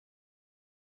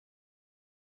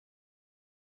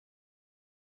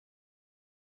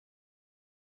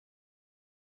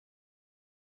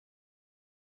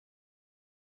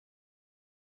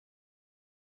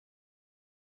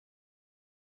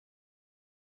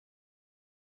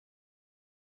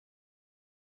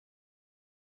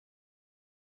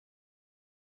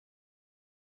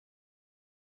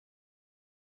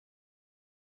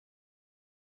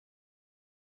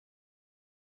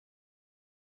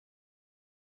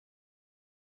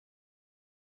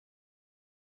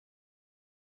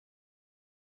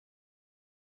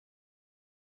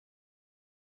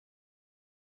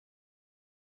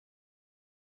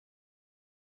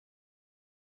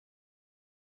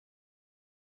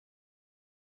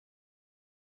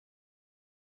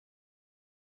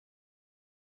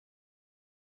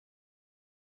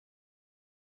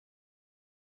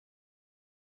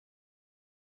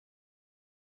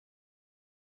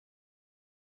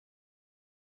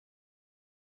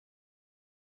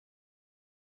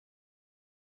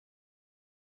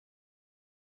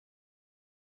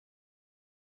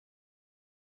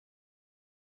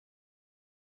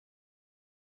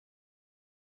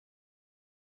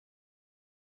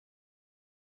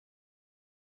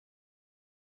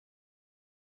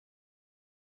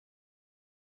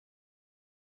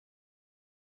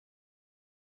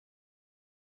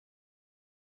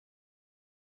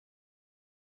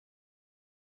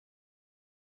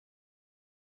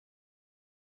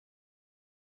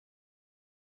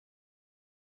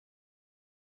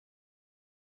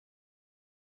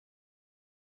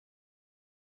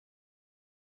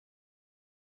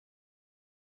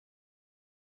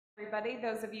Everybody,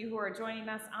 those of you who are joining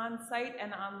us on site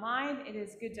and online, it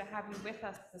is good to have you with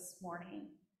us this morning.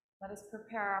 Let us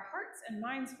prepare our hearts and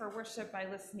minds for worship by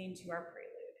listening to our prelude.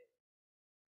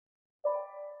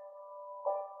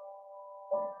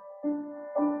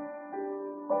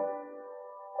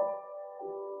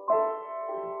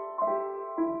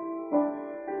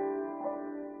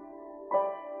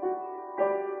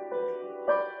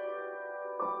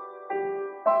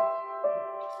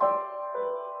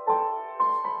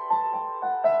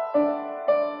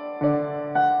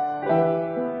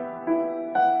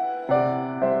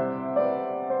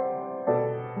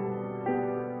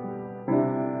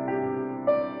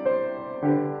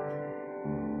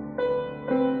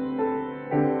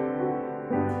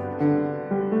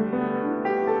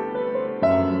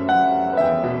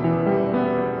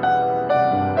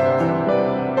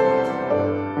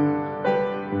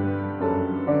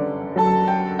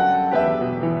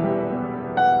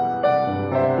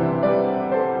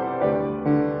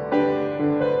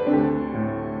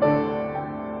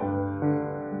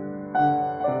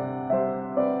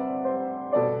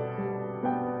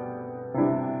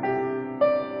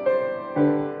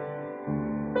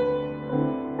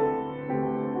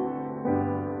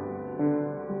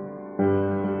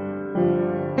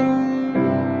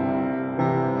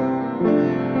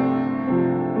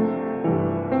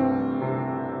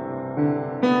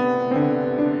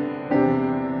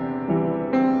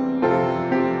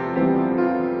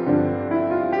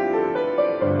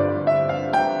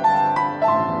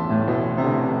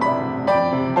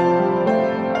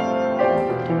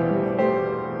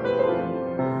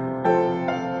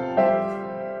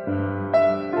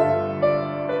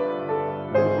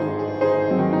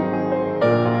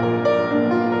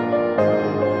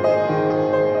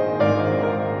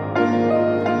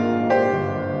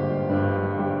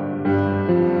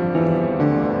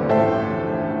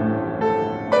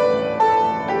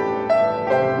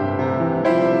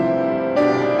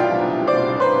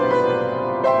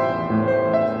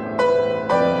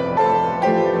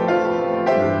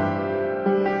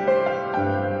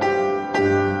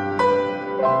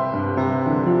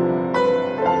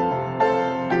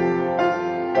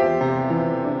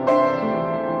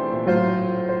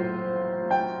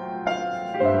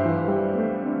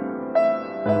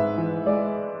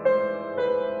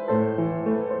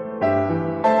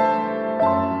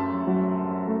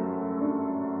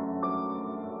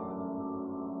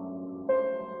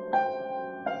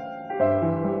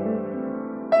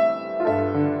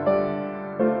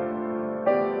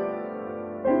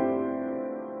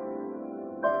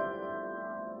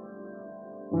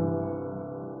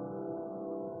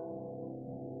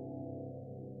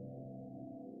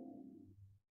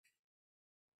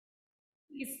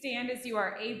 Please stand as you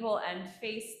are able and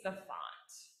face the font.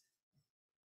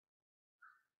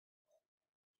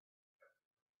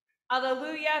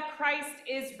 Alleluia, Christ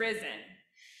is risen.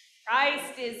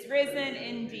 Christ is risen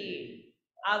indeed.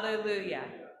 Alleluia.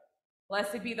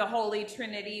 Blessed be the Holy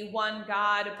Trinity, one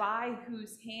God, by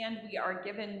whose hand we are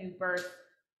given new birth,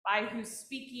 by whose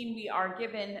speaking we are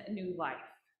given new life.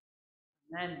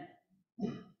 Amen.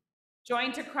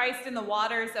 Joined to Christ in the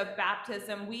waters of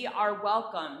baptism, we are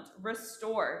welcomed,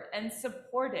 restored, and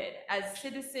supported as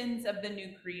citizens of the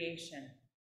new creation.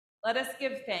 Let us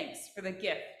give thanks for the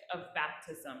gift of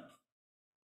baptism.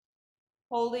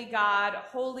 Holy God,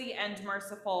 holy and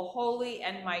merciful, holy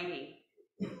and mighty,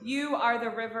 you are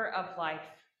the river of life.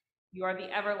 You are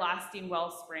the everlasting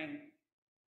wellspring.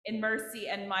 In mercy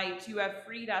and might, you have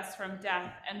freed us from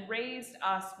death and raised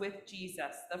us with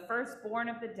Jesus, the firstborn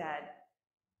of the dead.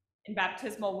 In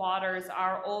baptismal waters,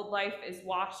 our old life is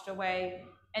washed away,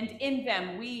 and in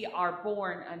them we are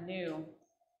born anew.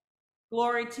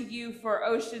 Glory to you for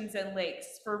oceans and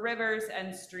lakes, for rivers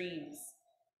and streams.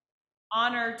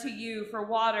 Honor to you for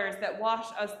waters that wash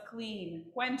us clean,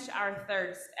 quench our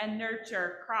thirst, and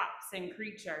nurture crops and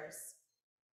creatures.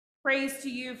 Praise to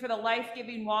you for the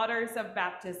life-giving waters of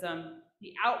baptism,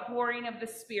 the outpouring of the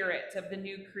Spirit of the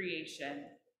new creation.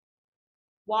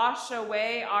 Wash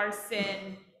away our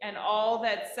sin and all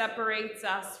that separates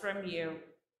us from you.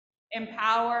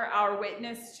 Empower our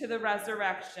witness to the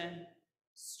resurrection.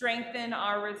 Strengthen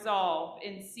our resolve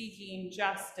in seeking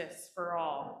justice for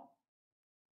all.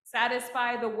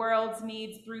 Satisfy the world's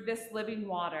needs through this living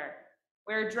water.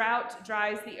 Where drought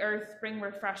dries the earth, bring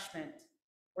refreshment.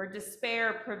 Where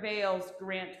despair prevails,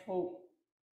 grant hope.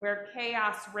 Where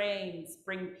chaos reigns,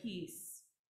 bring peace.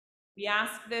 We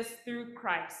ask this through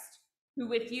Christ, who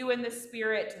with you in the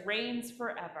Spirit reigns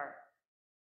forever.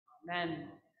 Amen.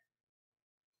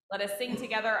 Let us sing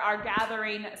together our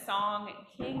gathering song,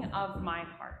 King of My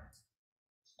Heart.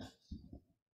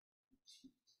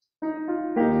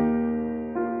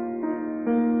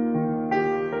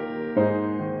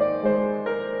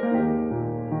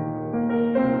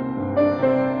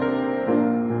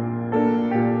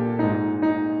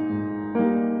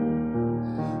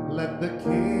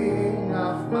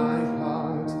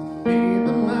 Be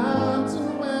the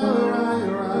mountain where I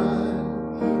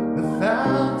run, the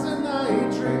fountain I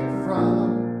drink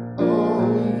from.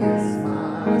 Oh, he is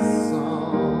my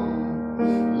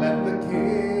song. Let the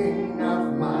King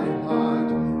of my heart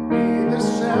be the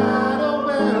shadow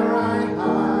where I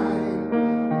hide,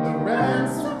 the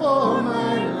ransom for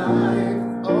my life.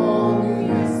 Oh, he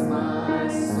is my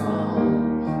song.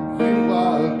 You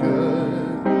are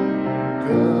good,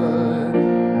 good.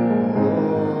 Oh,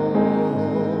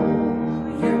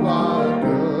 you are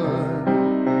good,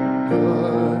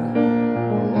 good.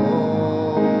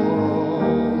 Oh,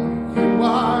 you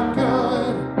are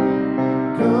good,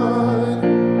 good.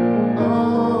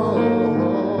 Oh,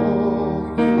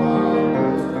 you are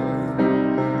good,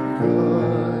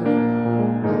 good.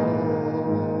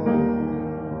 Oh,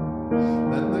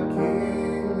 let the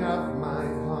King of my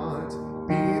heart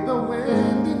be the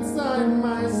wind inside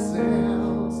my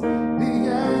sails, the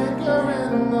anchor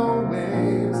in the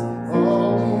waves.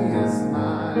 Oh, he is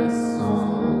my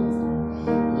song.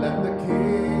 Let the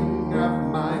King of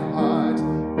my heart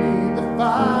be the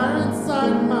fire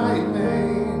inside my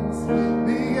veins,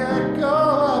 the echo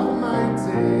of my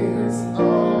days.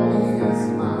 Oh, he is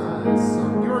my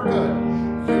song. You're good.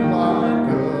 You are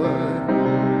good,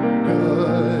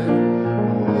 good.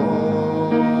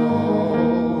 Oh,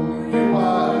 you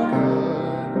are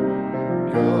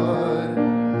good, good.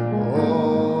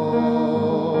 Oh,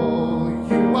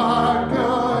 you are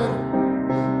good,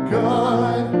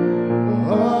 good.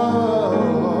 Oh,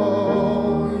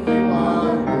 you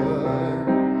are good,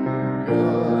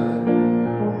 good.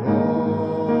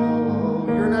 Oh,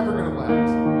 you're never gonna let.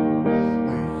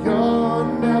 You're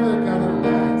never gonna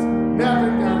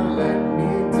let me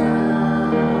down.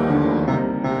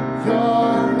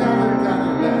 You're never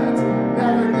gonna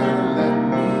let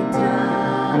me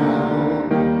down.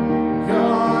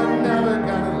 You're never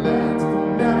gonna let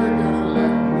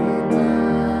me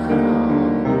down.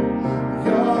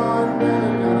 You're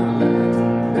never gonna let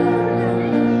me.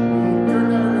 You're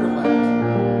never gonna let.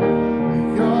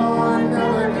 You're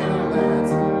never gonna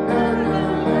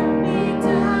let me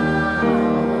down.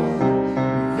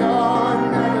 You're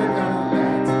never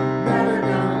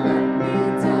gonna let me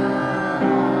down.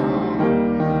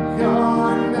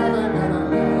 You're never gonna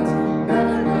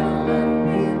let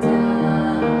me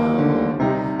down.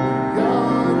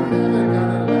 You're never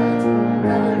gonna let.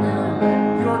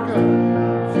 You're good.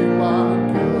 You are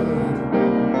good,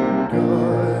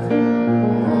 good.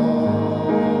 Oh,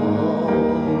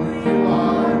 you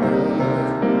are good,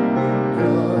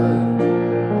 good.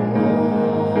 Oh,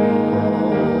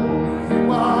 you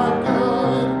are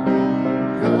good,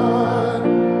 good.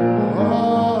 Oh,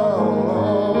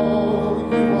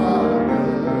 you are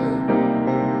good,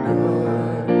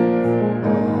 good. Oh,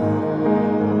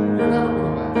 you're never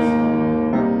gonna let.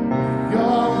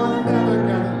 You're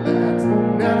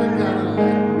never gonna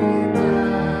let me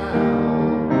down.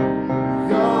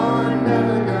 You're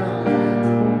never gonna let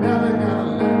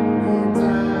me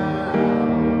down.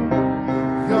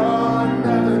 You're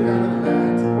never gonna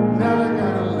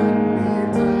let me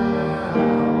down.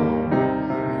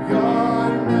 You're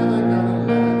never gonna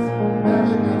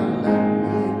let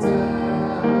me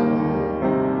down.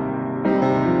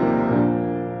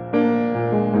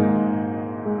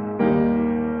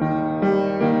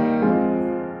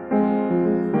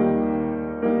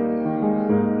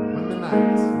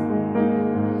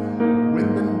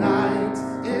 When the night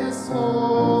is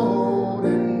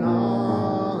holding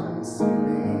on to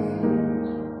me,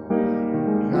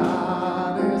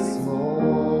 God is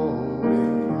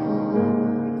holding on.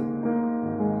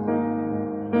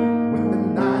 When the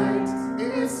night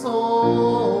is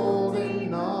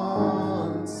holding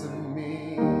on to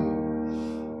me,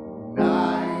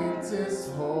 night is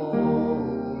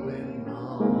holding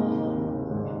on.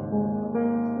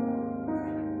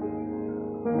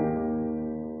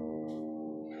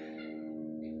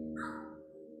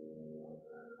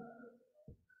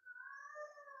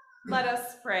 Let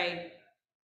us pray.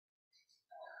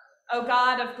 O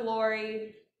God of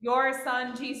glory, your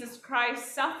Son, Jesus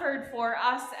Christ, suffered for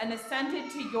us and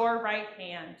ascended to your right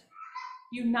hand.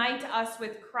 Unite us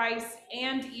with Christ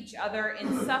and each other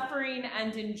in suffering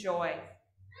and in joy,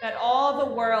 that all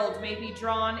the world may be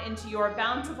drawn into your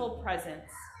bountiful presence.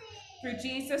 Through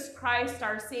Jesus Christ,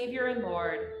 our Savior and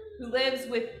Lord, who lives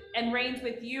with and reigns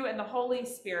with you and the Holy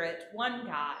Spirit, one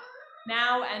God,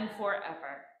 now and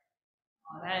forever.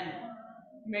 Amen.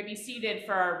 You may be seated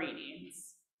for our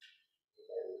readings.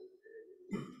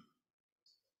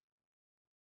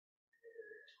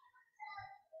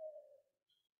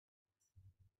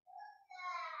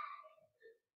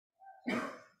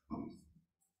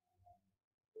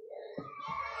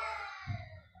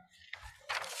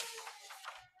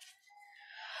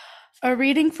 A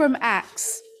reading from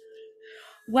Acts.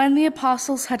 When the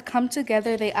apostles had come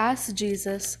together, they asked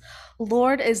Jesus,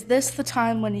 "Lord, is this the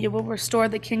time when you will restore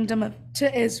the kingdom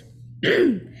to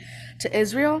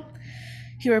Israel?"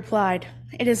 He replied,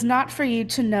 "It is not for you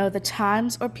to know the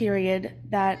times or periods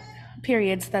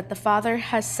that the Father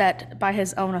has set by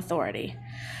his own authority,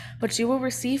 but you will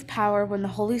receive power when the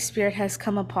Holy Spirit has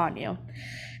come upon you,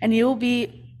 and you will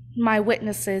be my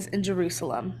witnesses in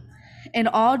Jerusalem, in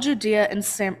all Judea and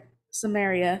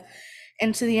Samaria,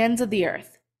 and to the ends of the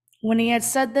earth." When he had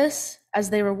said this, as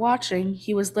they were watching,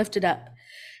 he was lifted up,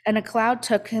 and a cloud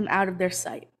took him out of their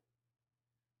sight.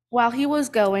 While he was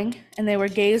going, and they were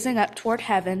gazing up toward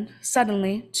heaven,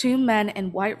 suddenly 2 men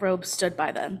in white robes stood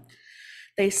by them.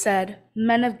 They said,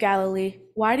 "Men of Galilee,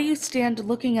 why do you stand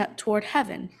looking up toward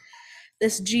heaven?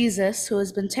 This Jesus, who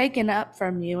has been taken up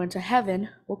from you into heaven,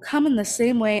 will come in the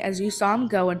same way as you saw him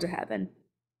go into heaven."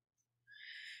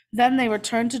 Then they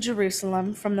returned to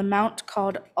Jerusalem from the mount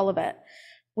called Olivet,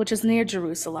 which is near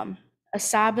Jerusalem, a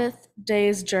Sabbath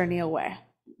day's journey away.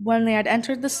 When they had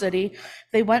entered the city,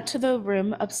 they went to the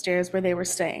room upstairs where they were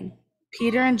staying.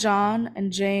 Peter and John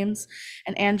and James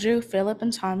and Andrew, Philip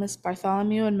and Thomas,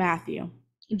 Bartholomew and Matthew,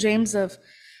 James of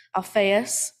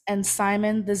Alphaeus and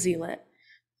Simon the Zealot,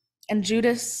 and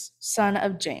Judas, son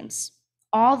of James.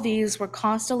 All these were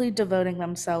constantly devoting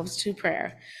themselves to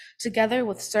prayer, together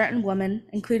with certain women,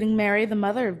 including Mary, the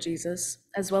mother of Jesus,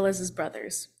 as well as his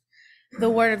brothers. The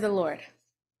word of the Lord.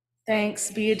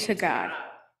 Thanks be to God.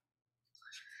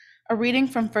 A reading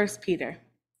from 1 Peter.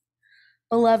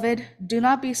 Beloved, do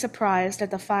not be surprised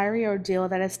at the fiery ordeal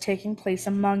that is taking place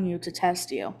among you to test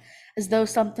you, as though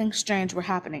something strange were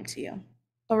happening to you.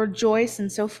 But rejoice in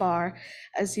so far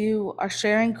as you are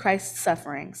sharing Christ's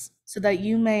sufferings, so that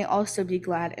you may also be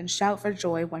glad and shout for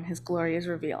joy when his glory is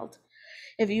revealed.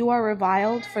 If you are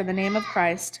reviled for the name of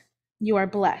Christ, you are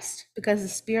blessed, because the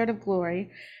Spirit of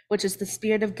glory, which is the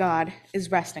Spirit of God,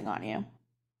 is resting on you.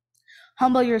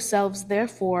 Humble yourselves,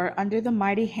 therefore, under the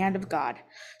mighty hand of God,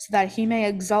 so that he may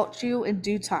exalt you in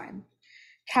due time.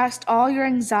 Cast all your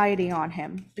anxiety on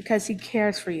him, because he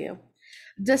cares for you.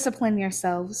 Discipline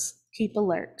yourselves, keep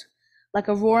alert. Like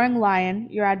a roaring lion,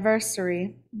 your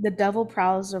adversary, the devil,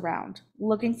 prowls around,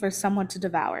 looking for someone to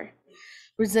devour.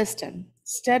 Resist him,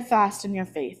 steadfast in your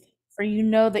faith, for you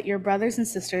know that your brothers and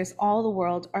sisters all the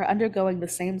world are undergoing the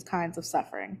same kinds of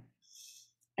suffering.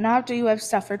 And after you have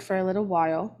suffered for a little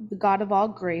while, the God of all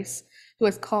grace, who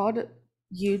has called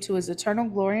you to his eternal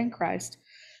glory in Christ,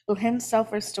 will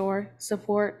himself restore,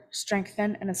 support,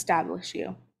 strengthen, and establish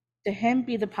you. To him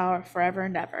be the power forever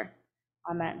and ever.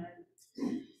 Amen.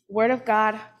 Word of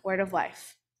God, word of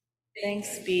life.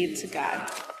 Thanks be to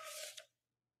God.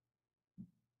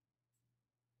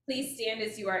 Please stand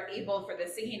as you are able for the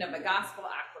singing of the gospel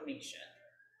acclamation.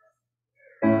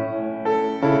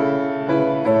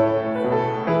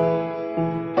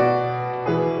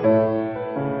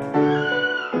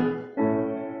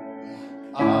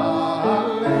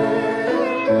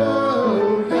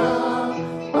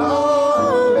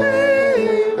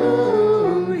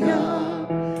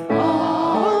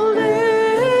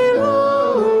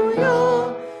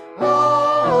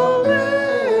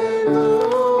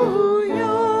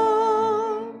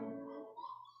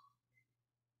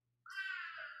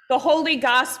 The Holy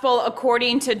Gospel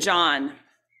according to John.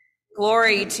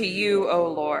 Glory to you, O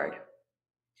Lord.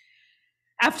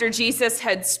 After Jesus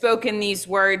had spoken these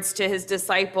words to his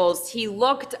disciples, he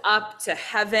looked up to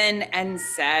heaven and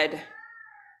said,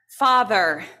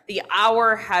 "Father, the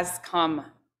hour has come.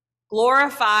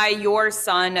 Glorify your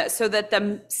Son, so that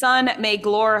the Son may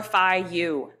glorify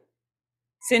you,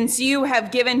 since you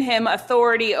have given him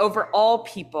authority over all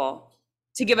people,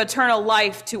 to give eternal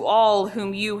life to all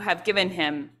whom you have given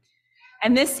him.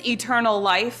 And this eternal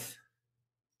life,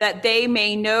 that they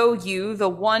may know you, the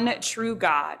one true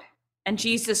God, and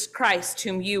Jesus Christ,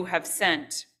 whom you have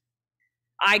sent.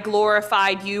 I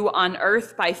glorified you on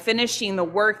earth by finishing the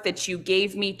work that you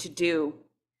gave me to do.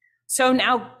 So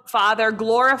now, Father,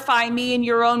 glorify me in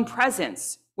your own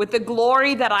presence, with the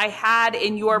glory that I had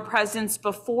in your presence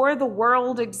before the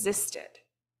world existed.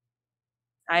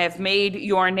 I have made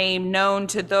your name known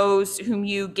to those whom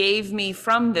you gave me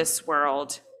from this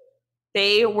world.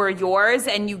 They were yours,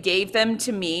 and you gave them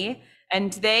to me,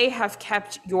 and they have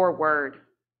kept your word.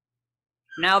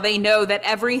 Now they know that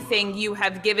everything you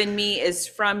have given me is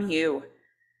from you.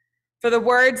 For the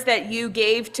words that you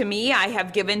gave to me, I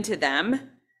have given to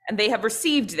them, and they have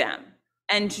received them,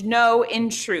 and know in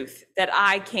truth that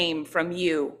I came from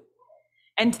you.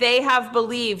 And they have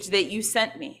believed that you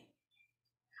sent me.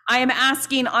 I am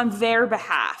asking on their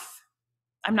behalf.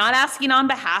 I'm not asking on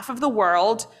behalf of the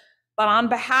world, but on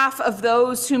behalf of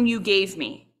those whom you gave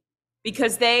me,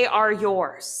 because they are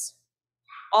yours.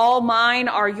 All mine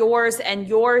are yours, and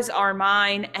yours are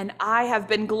mine, and I have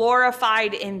been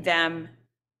glorified in them.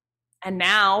 And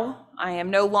now I am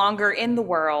no longer in the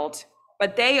world,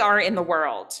 but they are in the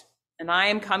world, and I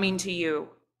am coming to you.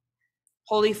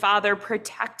 Holy Father,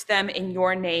 protect them in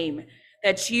your name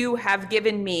that you have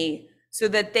given me, so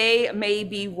that they may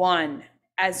be one,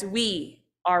 as we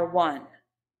are one.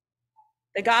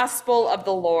 The gospel of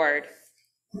the Lord.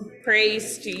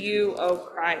 Praise to you, O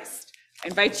Christ. I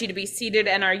invite you to be seated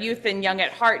and our youth and young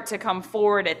at heart to come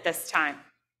forward at this time.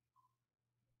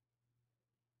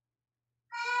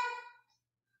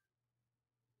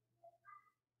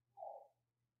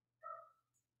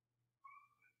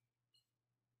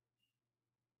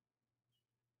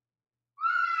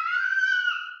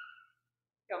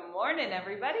 Good morning,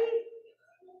 everybody.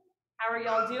 How are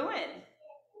y'all doing?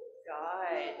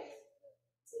 Good.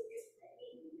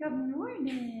 Good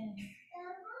morning.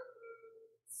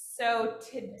 So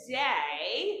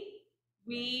today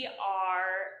we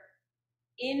are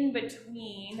in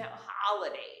between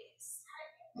holidays.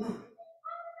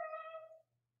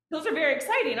 Those are very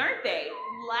exciting, aren't they?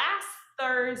 Last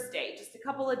Thursday, just a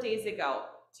couple of days ago,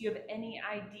 do you have any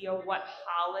idea what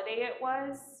holiday it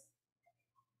was?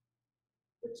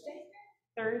 Which day?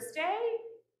 Thursday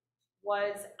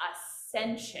was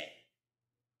Ascension.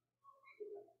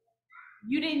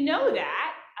 You didn't know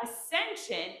that.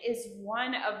 Ascension is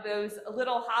one of those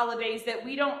little holidays that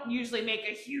we don't usually make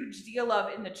a huge deal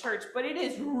of in the church, but it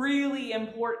is really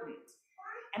important.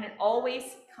 And it always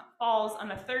falls on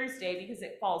a Thursday because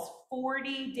it falls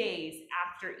 40 days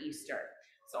after Easter.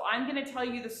 So I'm going to tell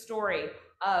you the story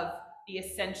of the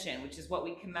Ascension, which is what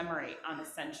we commemorate on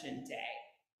Ascension Day.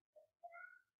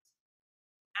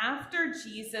 After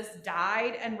Jesus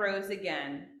died and rose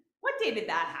again, what day did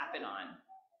that happen on?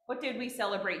 What did we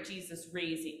celebrate Jesus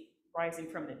rising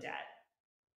from the dead?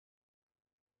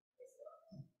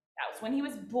 That was when he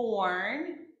was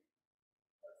born.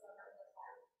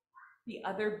 The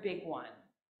other big one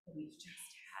that we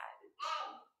just had.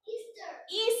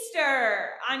 Easter.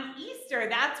 On Easter,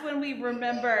 that's when we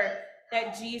remember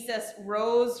that Jesus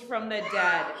rose from the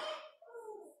dead.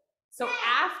 So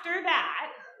after that,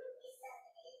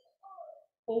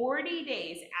 40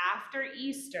 days after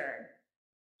Easter,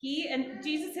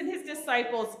 Jesus and his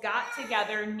disciples got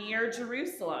together near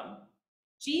Jerusalem.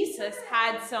 Jesus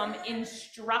had some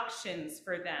instructions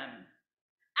for them.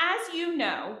 As you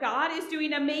know, God is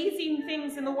doing amazing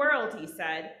things in the world, he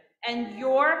said, and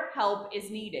your help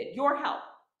is needed. Your help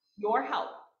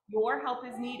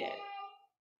is needed.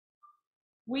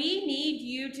 We need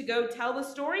you to go tell the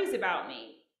stories about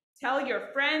me. Tell your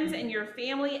friends and your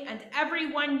family and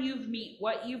everyone you meet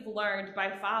what you've learned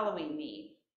by following me.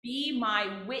 Be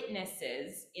my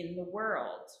witnesses in the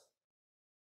world.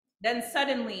 Then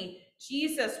suddenly,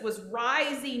 Jesus was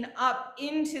rising up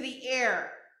into the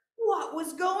air. What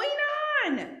was going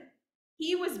on?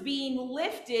 He was being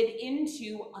lifted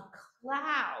into a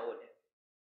cloud.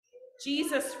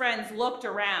 Jesus' friends looked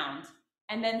around,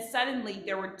 and then suddenly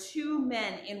there were two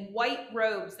men in white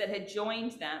robes that had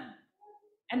joined them.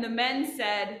 And the men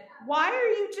said, "Why are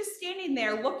you just standing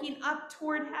there looking up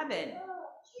toward heaven?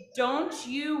 Don't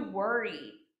you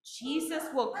worry. Jesus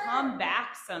will come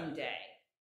back someday."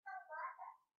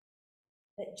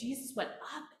 That Jesus went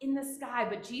up in the sky,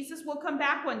 but Jesus will come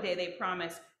back one day, they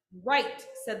promised. Right,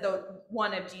 said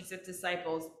one of Jesus'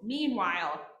 disciples.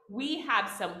 Meanwhile, we have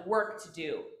some work to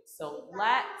do, so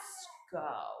let's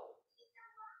go.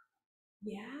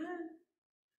 Yeah?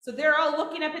 So they're all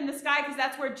looking up in the sky because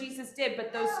that's where Jesus did,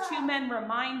 but those two men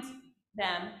remind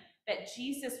them that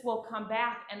Jesus will come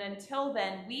back, and until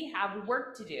then, we have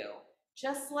work to do.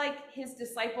 Just like his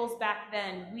disciples back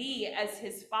then, we as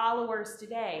his followers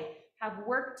today have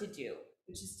work to do,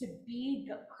 which is to be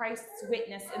Christ's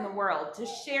witness in the world, to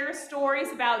share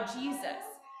stories about Jesus,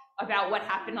 about what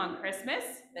happened on Christmas,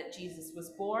 that Jesus was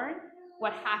born,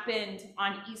 what happened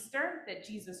on Easter, that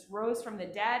Jesus rose from the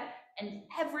dead, and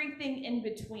everything in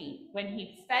between, when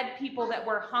he fed people that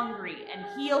were hungry and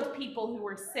healed people who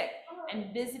were sick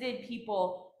and visited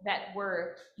people that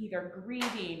were either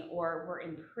grieving or were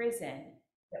in prison,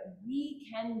 that we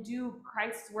can do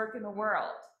Christ's work in the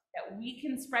world, that we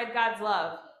can spread God's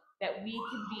love, that we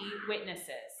can be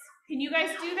witnesses. Can you guys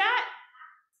do that?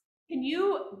 Can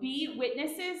you be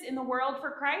witnesses in the world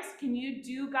for Christ? Can you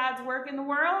do God's work in the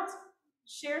world?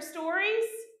 Share stories?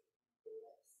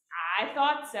 I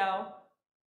thought so.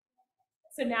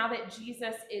 So now that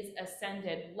Jesus is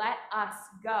ascended, let us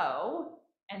go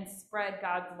and spread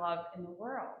God's love in the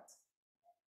world.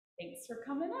 Thanks for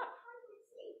coming up.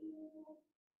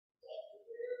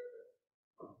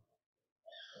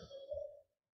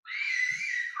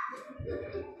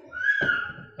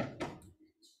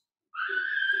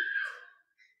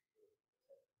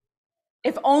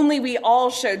 If only we all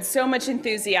showed so much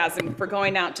enthusiasm for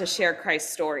going out to share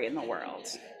Christ's story in the world.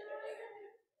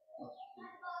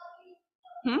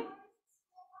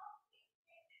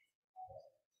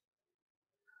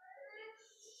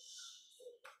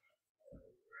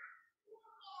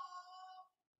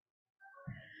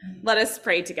 Let us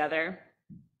pray together.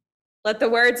 Let the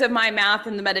words of my mouth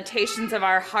and the meditations of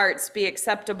our hearts be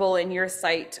acceptable in your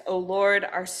sight, O Lord,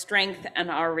 our strength and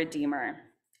our Redeemer.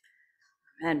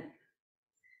 Amen.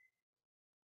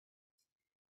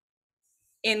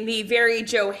 In the very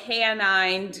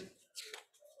Johannine,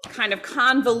 kind of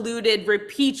convoluted,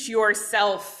 repeat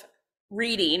yourself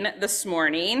reading this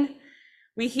morning,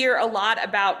 we hear a lot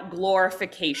about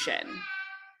glorification,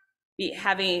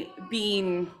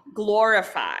 being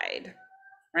glorified,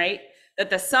 right? That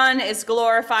the Son is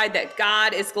glorified, that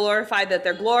God is glorified, that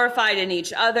they're glorified in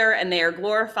each other and they are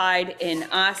glorified in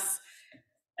us.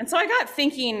 And so I got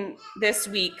thinking this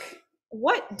week,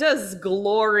 what does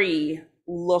glory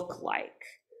look like?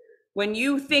 When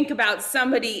you think about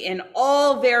somebody in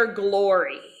all their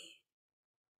glory,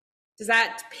 does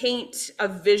that paint a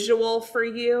visual for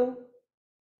you?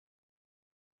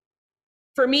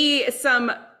 For me, some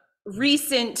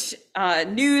recent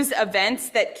news events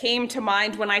that came to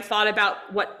mind when I thought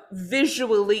about what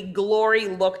visually glory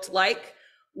looked like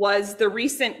was the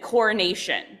recent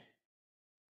coronation.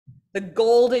 The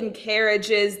golden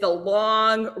carriages, the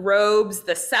long robes,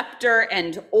 the scepter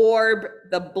and orb,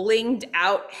 the blinged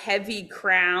out heavy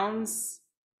crowns.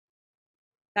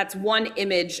 That's one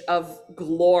image of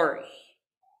glory.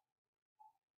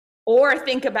 Or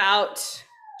think about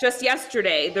just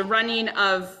yesterday, the running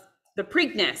of the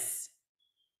Preakness,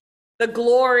 the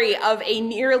glory of a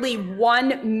nearly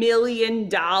 $1 million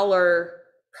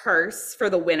purse for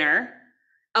the winner,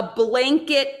 a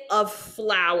blanket of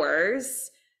flowers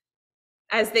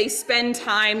as they spend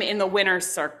time in the winner's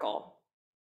circle.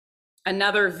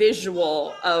 Another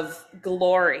visual of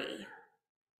glory.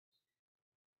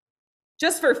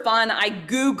 Just for fun, I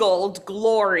Googled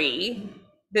glory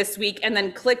this week and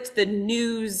then clicked the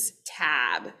news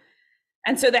tab.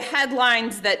 And so the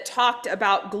headlines that talked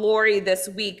about glory this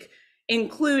week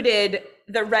included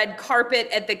the red carpet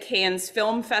at the Cannes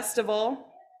Film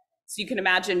Festival. So you can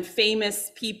imagine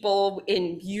famous people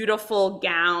in beautiful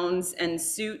gowns and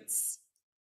suits.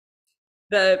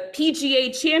 The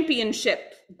PGA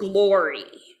Championship glory.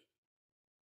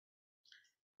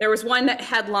 There was one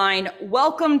headline,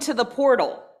 "Welcome to the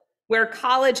portal, where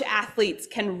college athletes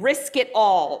can risk it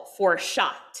all for a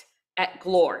shot at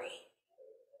glory."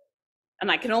 And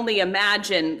I can only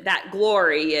imagine that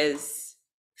glory is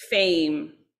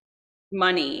fame,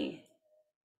 money,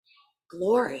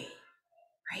 glory,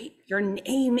 right? Your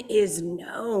name is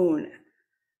known.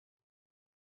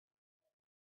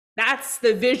 That's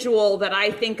the visual that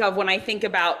I think of when I think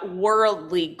about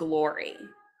worldly glory.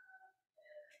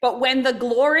 But when the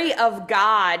glory of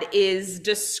God is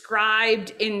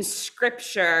described in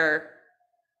Scripture,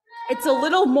 it's a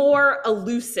little more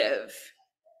elusive.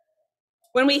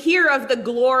 When we hear of the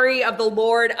glory of the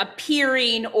Lord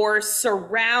appearing or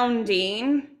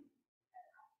surrounding,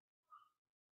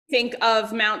 think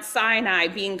of Mount Sinai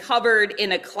being covered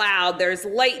in a cloud. There's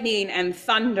lightning and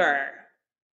thunder.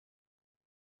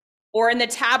 Or in the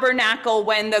tabernacle,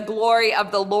 when the glory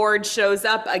of the Lord shows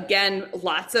up, again,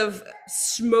 lots of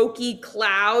smoky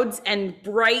clouds and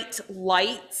bright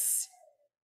lights.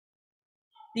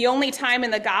 The only time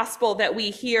in the gospel that we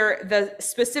hear the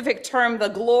specific term, the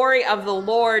glory of the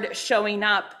Lord, showing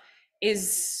up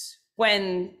is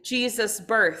when Jesus'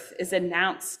 birth is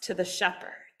announced to the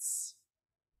shepherds.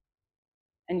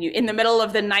 And in the middle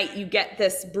of the night, you get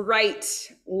this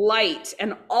bright light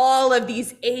and all of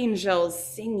these angels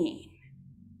singing.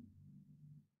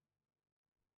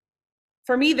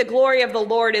 For me, the glory of the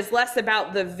Lord is less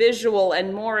about the visual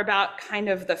and more about kind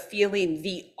of the feeling,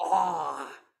 the awe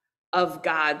of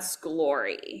God's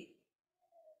glory,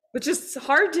 which is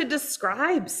hard to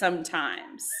describe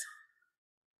sometimes.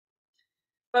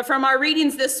 But from our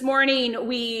readings this morning,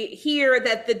 we hear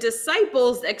that the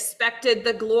disciples expected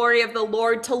the glory of the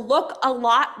Lord to look a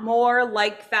lot more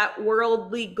like that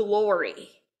worldly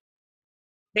glory.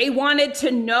 They wanted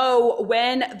to know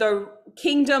when the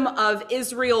kingdom of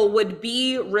Israel would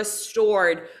be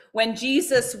restored, when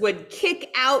Jesus would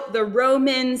kick out the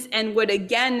Romans and would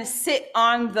again sit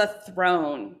on the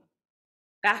throne.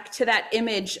 Back to that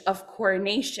image of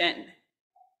coronation.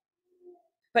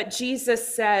 But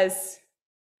Jesus says,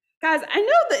 guys, I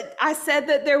know that I said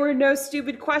that there were no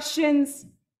stupid questions,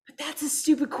 but that's a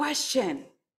stupid question.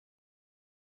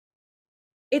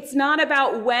 It's not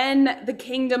about when the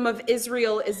kingdom of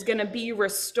Israel is going to be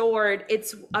restored.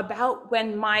 It's about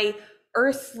when my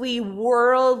earthly,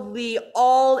 worldly,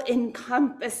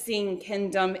 all-encompassing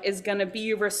kingdom is going to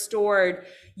be restored.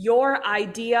 Your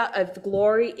idea of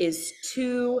glory is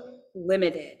too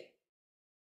limited.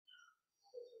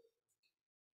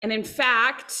 And in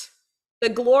fact, the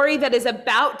glory that is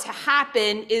about to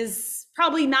happen is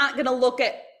probably not going to look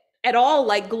at all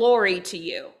like glory to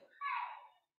you.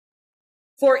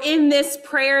 For in this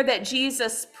prayer that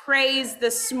Jesus prays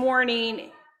this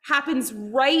morning happens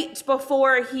right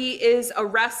before he is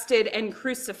arrested and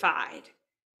crucified.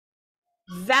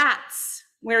 That's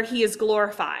where he is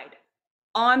glorified,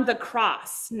 on the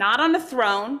cross, not on the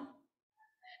throne,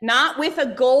 not with a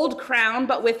gold crown,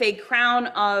 but with a crown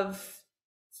of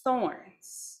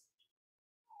thorns.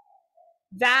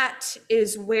 That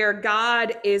is where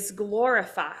God is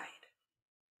glorified.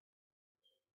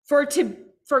 For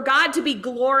God to be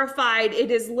glorified,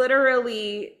 it is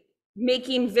literally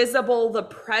making visible the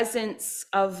presence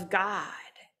of God.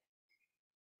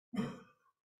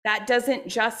 That doesn't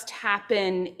just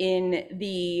happen in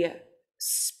the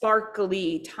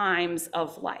sparkly times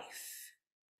of life,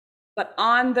 but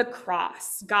on the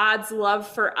cross, God's love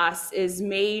for us is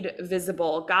made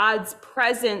visible. God's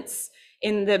presence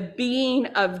in the being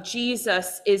of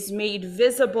Jesus is made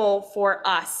visible for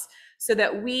us so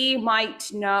that we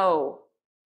might know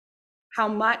how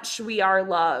much we are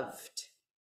loved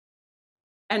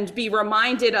and be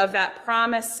reminded of that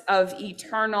promise of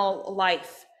eternal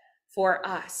life for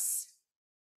us.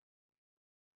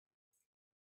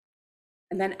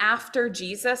 And then after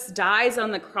Jesus dies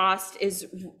on the cross, is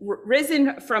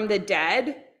risen from the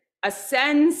dead,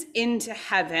 ascends into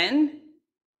heaven,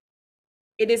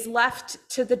 it is left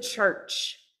to the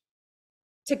church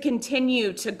to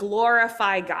continue to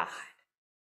glorify God.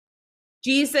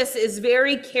 Jesus is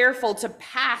very careful to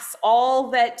pass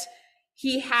all that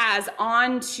he has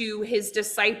on to his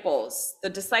disciples, the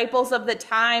disciples of the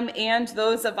time and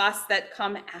those of us that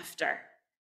come after.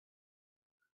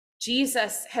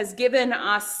 Jesus has given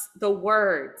us the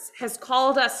words, has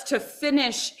called us to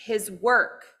finish his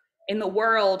work in the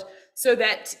world so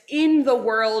that in the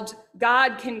world,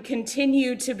 God can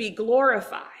continue to be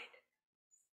glorified.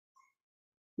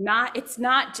 It's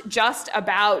not just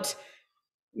about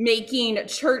making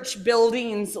church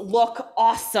buildings look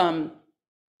awesome,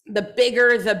 the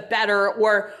bigger the better,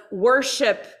 or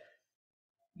worship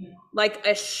like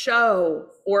a show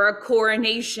or a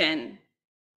coronation.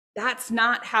 That's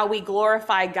not how we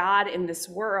glorify God in this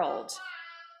world.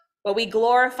 But we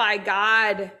glorify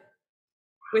God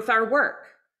with our work,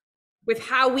 with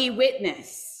how we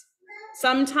witness,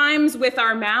 sometimes with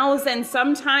our mouths and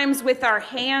sometimes with our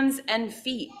hands and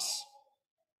feet.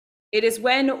 It is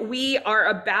when we are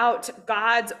about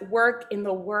God's work in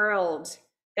the world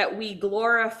that we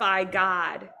glorify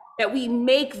God, that we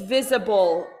make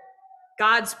visible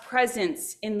God's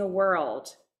presence in the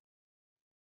world.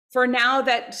 For now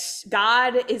that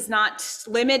God is not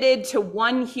limited to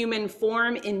one human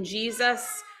form in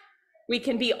Jesus, we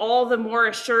can be all the more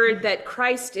assured that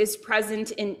Christ is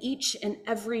present in each and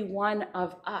every one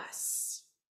of us,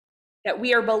 that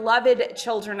we are beloved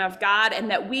children of God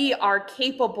and that we are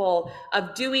capable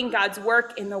of doing God's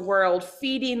work in the world,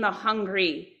 feeding the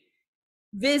hungry,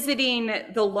 visiting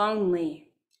the lonely,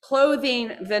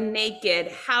 clothing the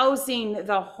naked, housing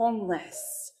the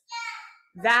homeless.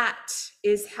 That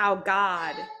is how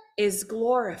God is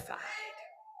glorified.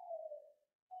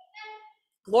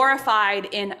 Glorified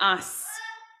in us,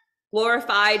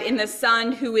 glorified in the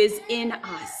Son who is in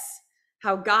us,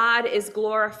 how God is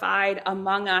glorified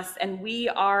among us, and we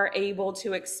are able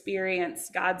to experience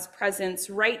God's presence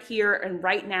right here and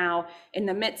right now in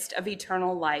the midst of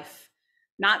eternal life.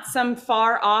 Not some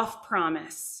far off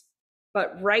promise,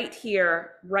 but right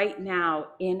here, right now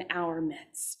in our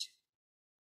midst.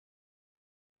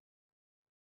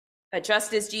 But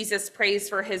just as Jesus prays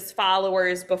for his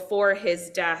followers before his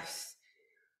death,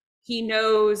 he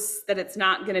knows that it's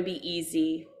not going to be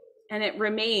easy, and it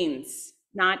remains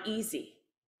not easy.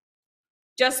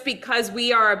 Just because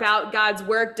we are about God's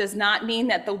work does not mean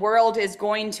that the world is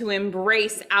going to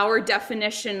embrace our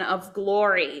definition of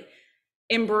glory,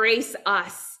 embrace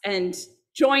us, and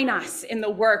join us in the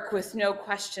work with no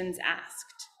questions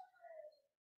asked.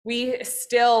 We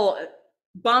still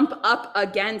bump up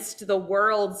against the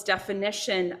world's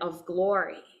definition of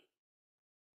glory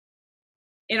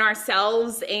in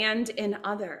ourselves and in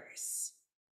others.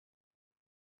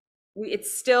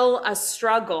 It's still a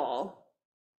struggle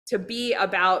to be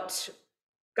about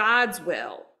God's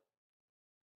will,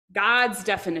 God's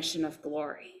definition of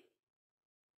glory,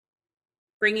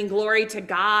 bringing glory to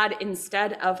God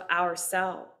instead of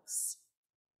ourselves.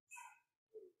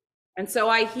 And so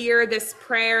I hear this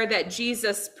prayer that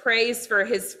Jesus prays for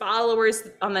his followers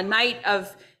on the night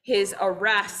of his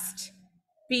arrest,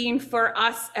 being for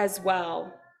us as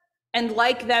well. And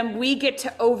like them, we get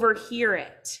to overhear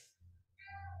it.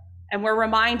 And we're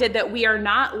reminded that we are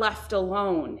not left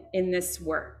alone in this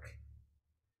work,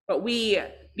 but we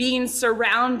being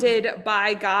surrounded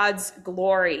by God's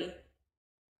glory,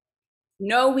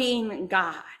 knowing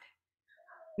God,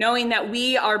 knowing that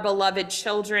we are beloved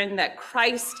children, that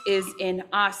Christ is in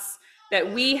us,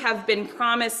 that we have been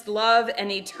promised love and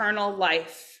eternal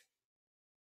life,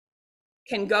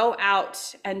 can go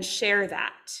out and share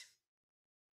that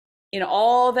in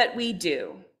all that we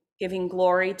do, giving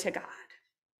glory to God.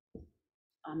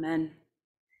 Amen.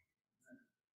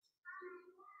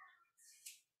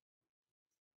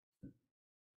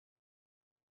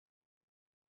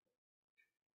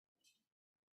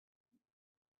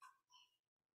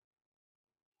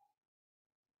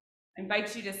 I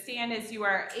invite you to stand as you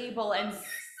are able and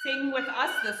sing with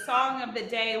us the song of the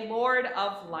day, Lord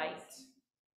of Light.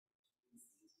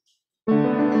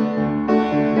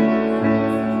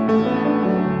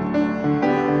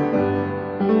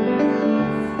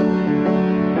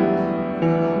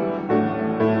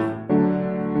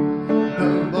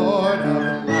 The Lord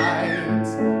of light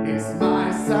is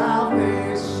my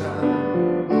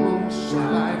salvation. Whom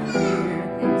shall I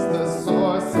fear? He's the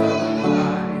source of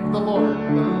life. The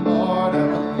Lord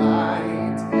of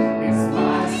light is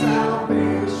my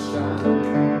salvation.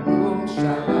 Whom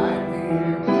shall I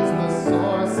fear? He's the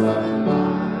source of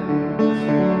life.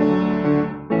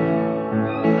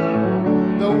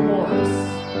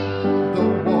 The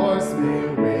wars may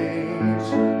rage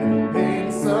and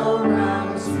pain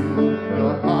surrounds you.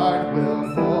 Your heart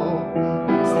will fall.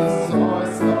 He's the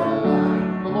source of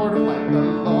light. The Lord of light, the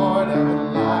Lord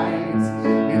of light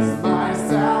is my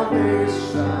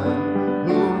salvation.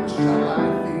 Whom shall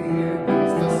I fear?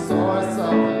 He's the source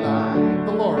of light.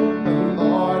 The Lord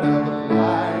of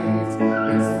light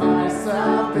is my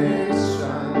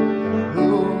salvation.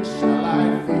 Whom shall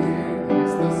I fear?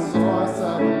 He's the source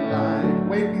of light.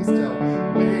 Wait, be still.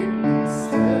 Wait, be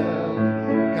still.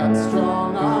 God's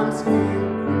strong arms keep you.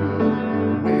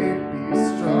 Wait, be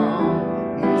strong.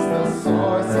 He's the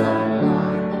source of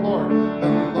light. The Lord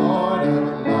of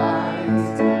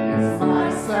light is my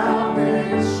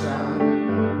salvation.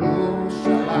 Whom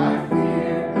shall I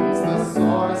fear? He's the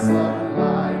source of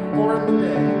light. For in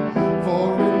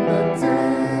the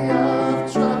day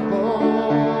of trouble,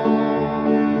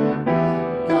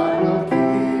 God will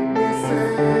keep me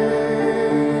safe.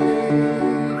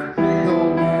 Though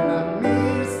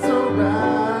enemies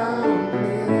surround me,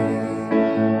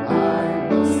 I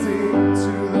will sing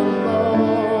to the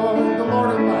Lord. The Lord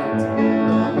of light,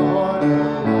 the Lord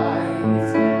of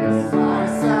light is my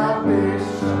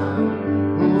salvation.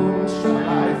 Whom shall I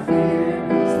fear?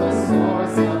 He's the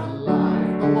source of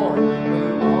life. The Lord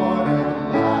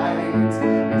of light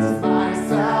is my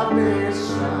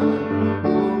salvation.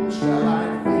 Whom shall I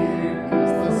fear?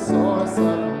 He's the source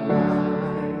of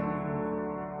life.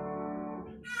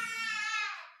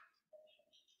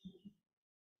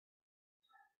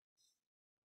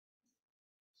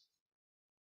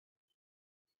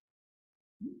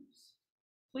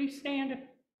 Please stand.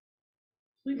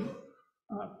 Please,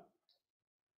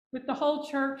 with the whole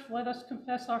church, let us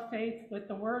confess our faith with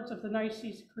the words of the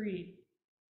Nicene Creed.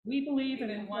 We believe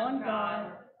in one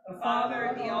God, the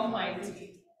Father, the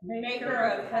Almighty, maker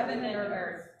of heaven and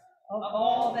earth, of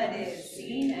all that is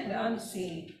seen and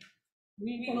unseen.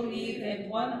 We believe in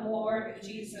one Lord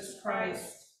Jesus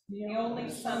Christ, the only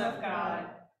Son of God,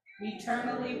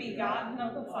 eternally begotten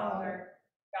of the Father,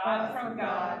 God from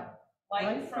God,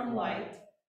 light from light,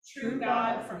 true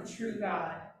God from true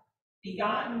God,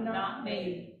 begotten, not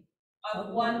made,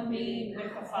 of one being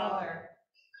with the Father.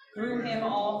 Through him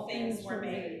all things were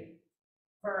made.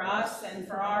 For us and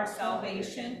for our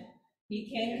salvation, he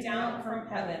came down from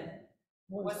heaven,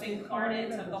 was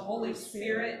incarnate of the Holy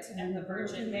Spirit and the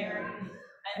Virgin Mary,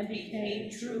 and became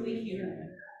truly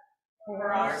human.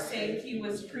 For our sake he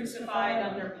was crucified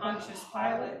under Pontius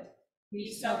Pilate.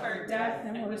 He suffered death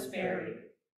and was buried.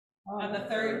 On the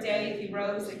third day he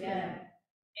rose again,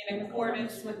 in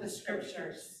accordance with the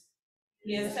Scriptures.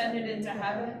 He ascended into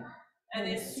heaven and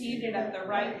is seated at the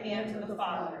right hand of the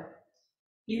Father.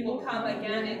 He will come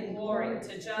again in glory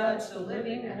to judge the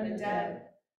living and the dead,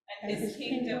 and his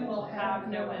kingdom will have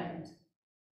no end.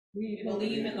 We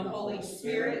believe in the Holy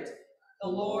Spirit, the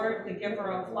Lord, the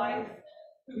giver of life,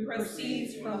 who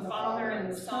proceeds from the Father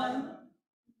and the Son,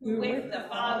 who with the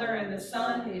Father and the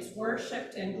Son is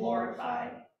worshipped and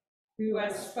glorified, who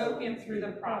has spoken through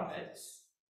the prophets.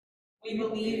 We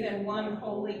believe in one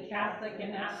holy Catholic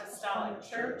and Apostolic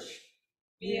Church.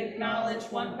 We acknowledge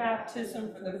one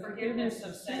baptism for the forgiveness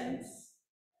of sins.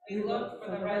 We look for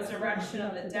the resurrection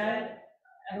of the dead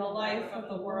and the life of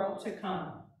the world to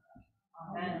come.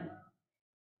 Amen.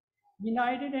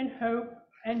 United in hope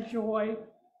and joy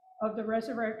of the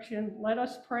resurrection, let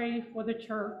us pray for the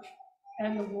church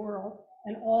and the world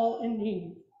and all in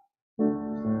need.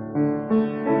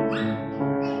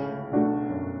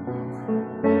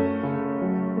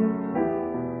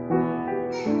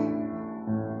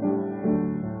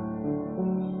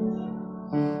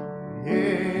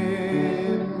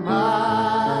 In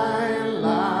my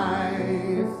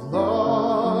life,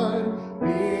 Lord,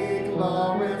 be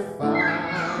glorified,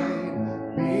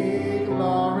 be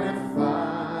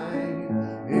glorified.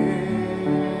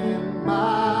 In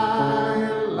my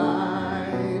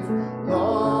life,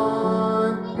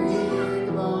 Lord, be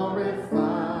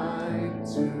glorified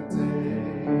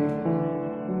today.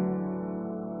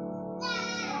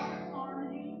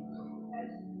 Harmony, as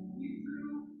you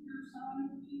drew your Son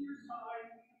to your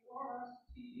side, draw us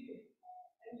to you,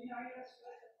 and unite us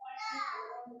with the plan of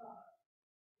one love.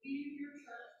 Weave your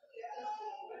church together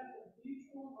in a web of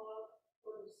mutual love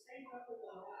for the sake of the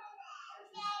world, as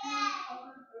the Spirit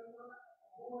hovered over the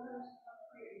borders of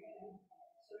creation,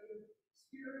 so your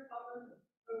Spirit hovered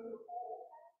over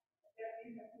all that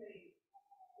you have made.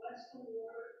 Bless the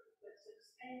Lord that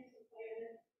sustains the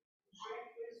planet, and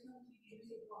grant wisdom to use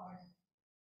it wisely.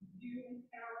 You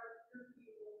empower your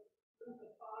people through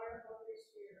the fire of your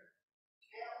Spirit.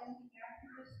 Challenge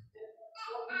actors and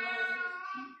organizers,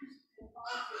 teachers and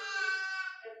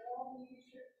politicians, and all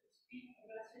leadership to speak a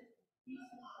message of peace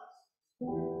and justice.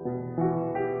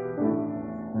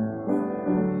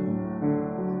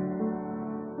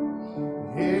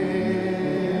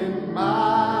 In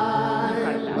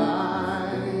my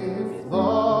life,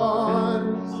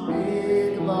 Lord,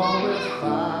 be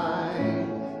glorified,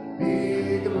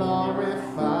 be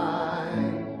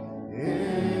glorified.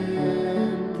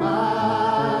 In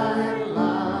my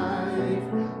life,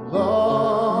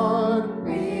 Lord,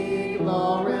 be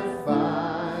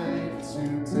glorified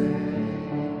today.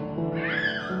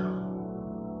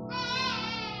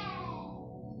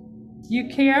 You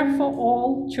care for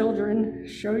all children.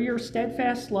 Show your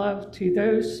steadfast love to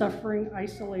those suffering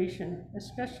isolation,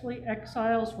 especially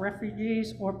exiles,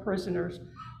 refugees, or prisoners.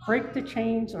 Break the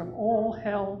chains of all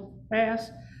held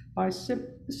fast by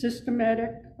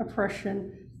systematic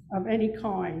oppression of any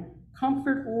kind.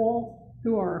 Comfort all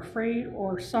who are afraid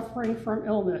or suffering from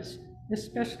illness,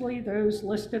 especially those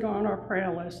listed on our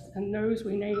prayer list and those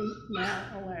we name now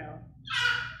aloud.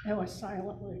 Or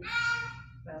silently.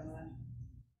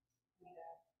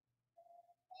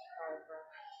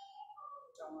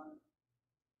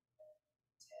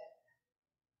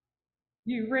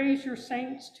 You raise your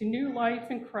saints to new life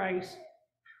in Christ.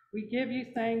 We give you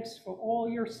thanks for all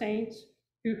your saints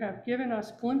who have given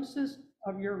us glimpses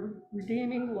of your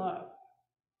redeeming love.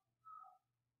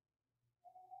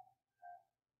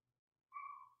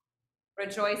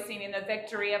 Rejoicing in the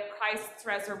victory of Christ's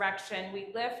resurrection, we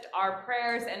lift our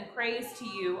prayers and praise to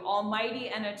you, Almighty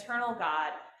and eternal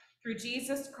God, through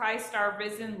Jesus Christ, our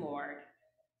risen Lord.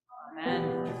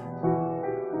 Amen.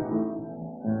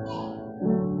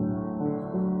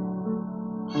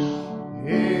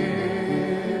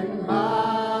 In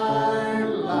my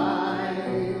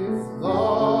life,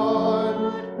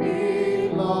 Lord, be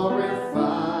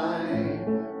glorified,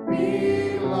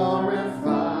 be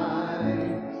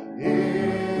glorified.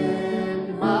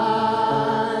 In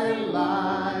my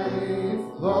life,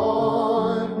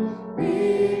 Lord,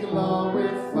 be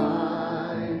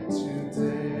glorified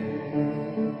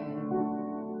today.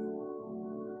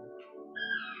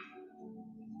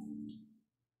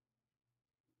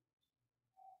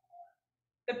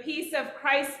 The peace of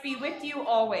Christ be with you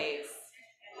always.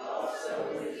 And also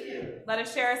with you. Let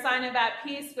us share a sign of that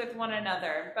peace with one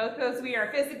another, both those we are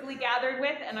physically gathered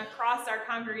with and across our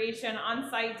congregation on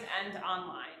site and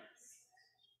online.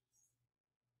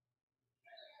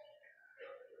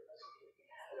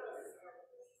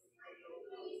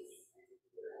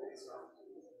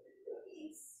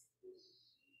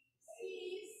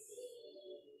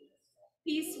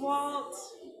 Peace, Walt,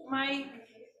 Mike,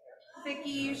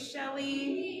 Vicki,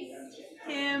 Shelley,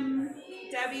 Kim,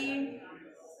 Debbie.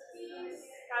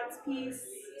 God's peace.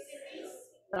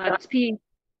 God's peace.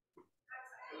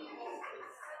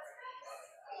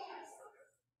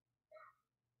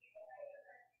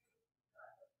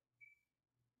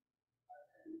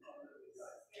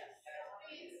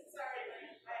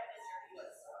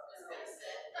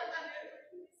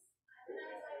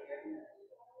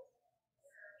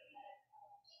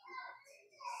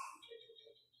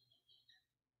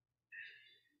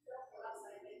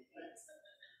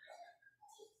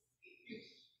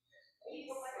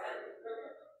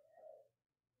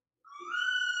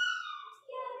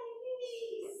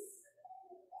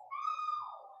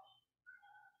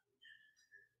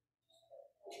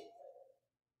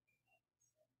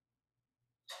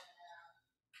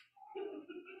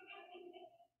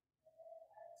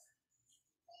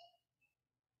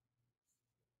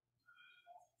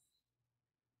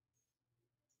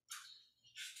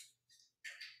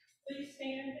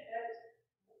 stand as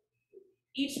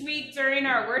Each week during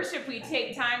our worship, we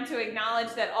take time to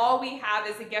acknowledge that all we have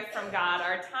is a gift from God,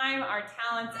 our time, our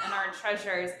talents, and our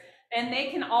treasures, and they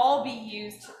can all be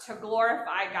used to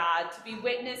glorify God, to be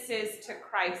witnesses to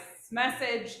Christ's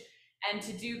message, and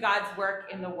to do God's work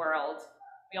in the world.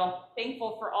 We are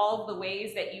thankful for all of the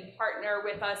ways that you partner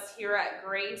with us here at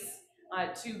Grace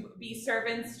to be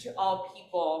servants to all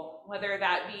people, whether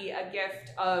that be a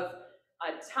gift of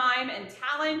time and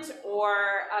talent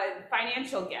or a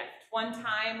financial gift, one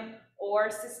time or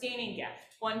sustaining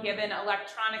gift, one given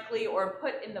electronically or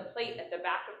put in the plate at the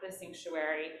back of the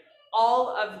sanctuary.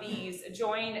 All of these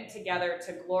join together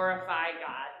to glorify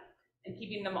God. And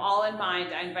keeping them all in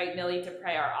mind, I invite Millie to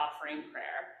pray our offering prayer.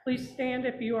 Please stand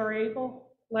if you are able.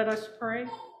 Let us pray.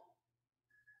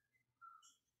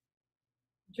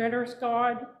 Generous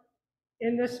God,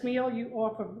 in this meal you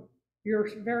offer your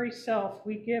very self.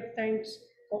 We give thanks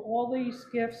for all these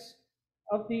gifts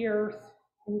of the earth.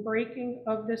 In breaking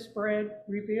of this bread,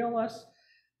 reveal us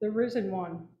the risen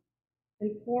one.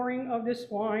 In pouring of this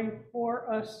wine,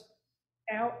 pour us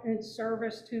out in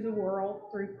service to the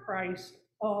world through Christ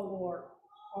our Lord.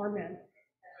 Amen.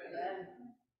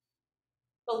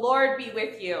 The Lord be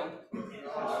with you.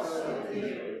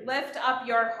 Lift up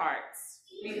your hearts.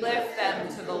 We lift them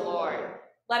to the Lord.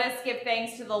 Let us give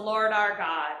thanks to the Lord our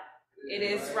God. It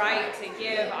is right to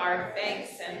give our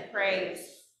thanks and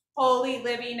praise. Holy,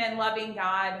 living, and loving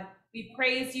God, we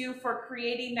praise you for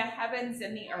creating the heavens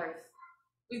and the earth.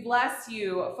 We bless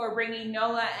you for bringing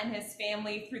Noah and his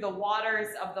family through the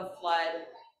waters of the flood,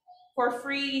 for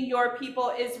freeing your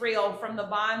people Israel from the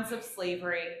bonds of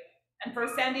slavery, and for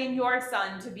sending your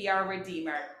Son to be our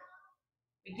Redeemer.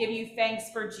 We give you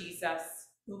thanks for Jesus,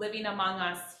 who living among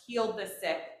us healed the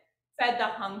sick, fed the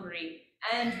hungry,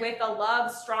 and with a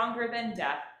love stronger than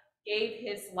death, gave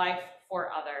his life for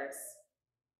others.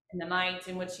 In the night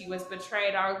in which he was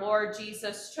betrayed, our Lord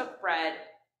Jesus took bread,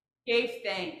 gave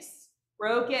thanks,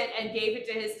 broke it, and gave it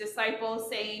to his disciples,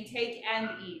 saying, "Take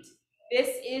and eat. This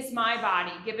is my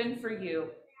body given for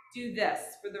you. Do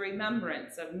this for the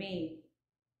remembrance of me."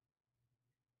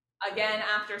 Again,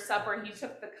 after supper, he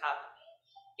took the cup,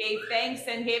 gave thanks,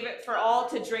 and gave it for all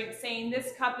to drink, saying,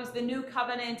 "This cup is the new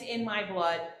covenant in my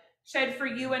blood, shed for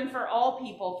you and for all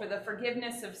people for the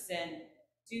forgiveness of sin.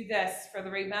 Do this for the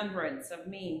remembrance of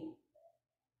me."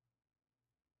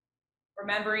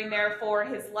 Remembering, therefore,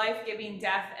 his life-giving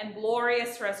death and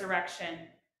glorious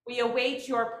resurrection, we await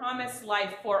your promised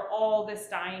life for all this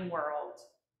dying world.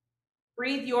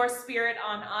 Breathe your spirit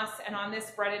on us and on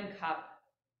this bread and cup.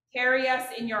 Carry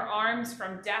us in your arms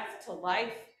from death to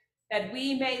life, that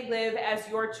we may live as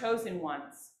your chosen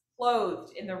ones,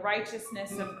 clothed in the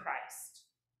righteousness of Christ.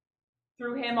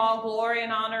 Through him all glory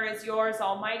and honor is yours,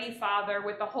 Almighty Father,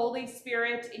 with the Holy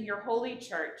Spirit in your holy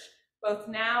church, both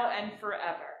now and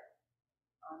forever.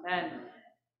 Amen.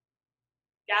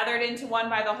 Gathered into one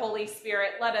by the Holy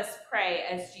Spirit, let us pray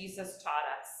as Jesus taught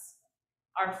us.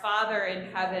 Our Father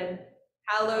in heaven,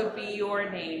 hallowed be your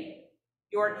name.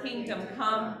 Your kingdom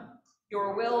come,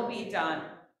 your will be done,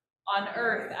 on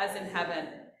earth as in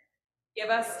heaven.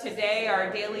 Give us today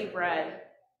our daily bread.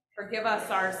 Forgive us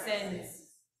our sins,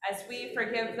 as we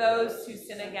forgive those who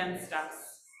sin against us.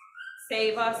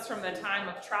 Save us from the time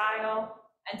of trial,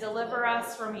 and deliver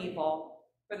us from evil.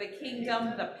 For the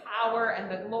kingdom, the power, and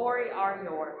the glory are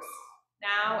yours,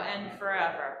 now and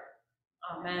forever.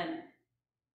 Amen.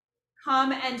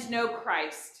 Come and know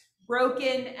Christ,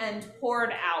 broken and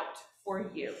poured out for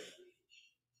you.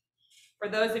 For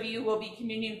those of you who will be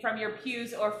communing from your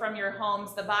pews or from your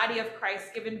homes, the body of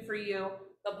Christ given for you,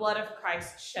 the blood of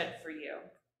Christ shed for you.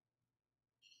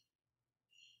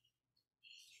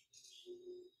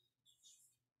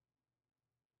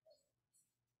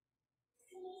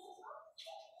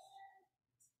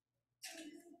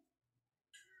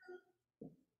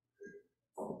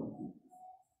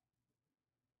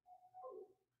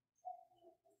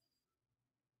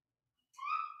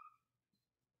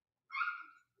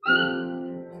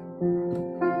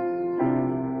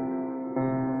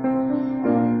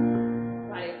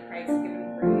 Body of Christ given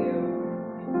for you.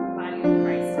 Body of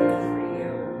Christ given for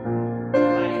you.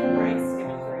 Body of Christ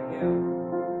given for you.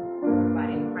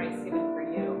 Body of Christ given for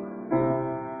you.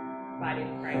 Body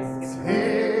of Christ given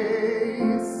for you.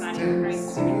 Taste Body of and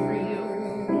Christ see. given for you.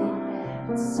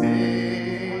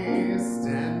 Taste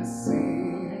and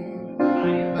see.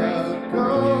 Body of Christ The given for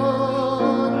you.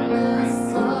 Body of Christ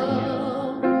goodness given for you.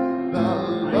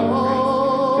 of the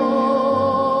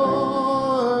Lord.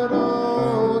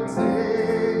 Oh,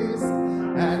 taste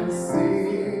and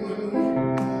see.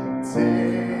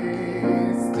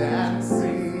 Taste and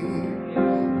see.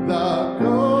 The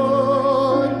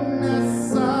goodness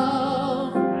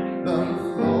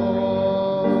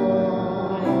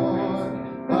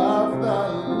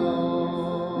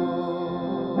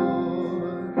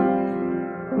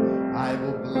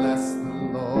bless the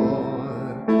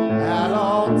Lord at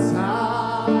all times.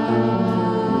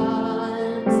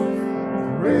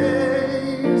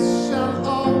 Praise shall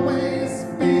always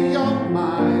be on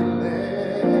my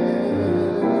lips.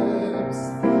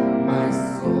 My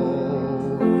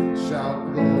soul shall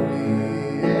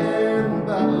glory in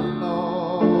the Lord.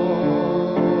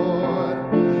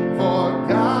 For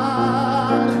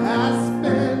God has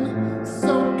been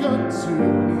so good to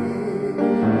me.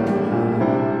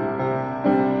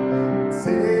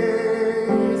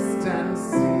 Taste and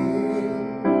see,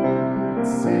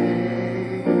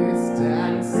 taste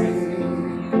and see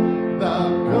the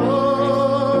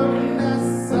goodness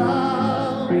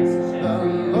of the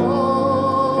Lord.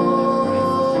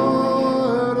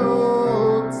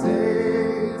 Oh,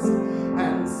 taste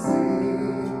and see,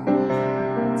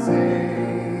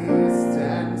 taste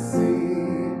and see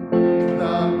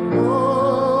the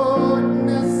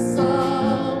goodness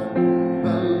of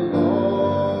the Lord,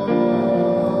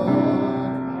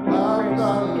 of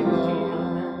the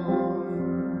Lord.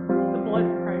 The blood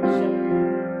of Christ shed for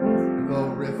you.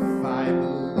 Glorify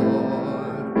the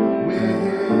Lord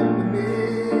with me.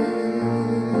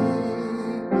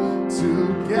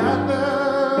 Together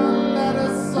let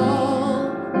us all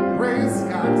praise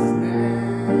God's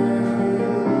name.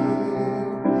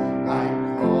 I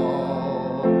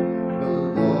call the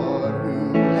Lord who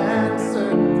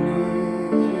answered me.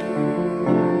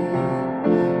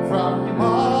 From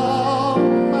all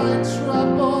my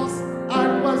troubles I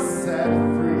was set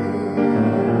free.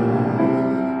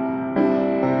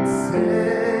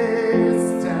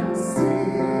 Taste and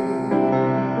see,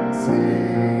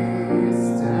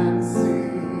 taste and see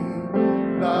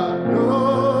the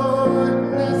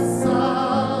goodness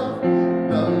of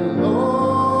the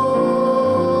Lord.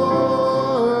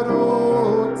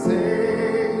 Oh,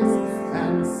 taste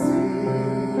and see,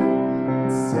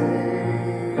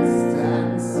 taste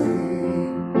and see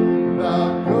the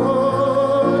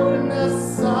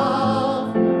goodness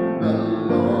of the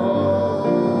Lord,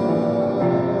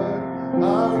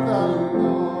 of the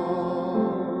Lord.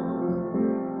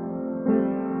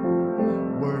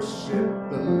 Worship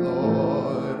the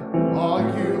Lord, all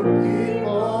you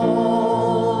people.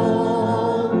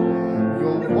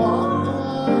 You'll want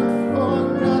for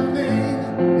nothing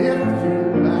if you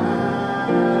ask.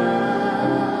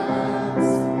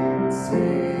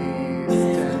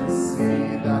 Taste and see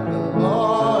that the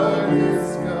Lord is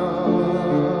good.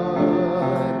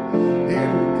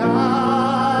 In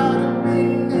God we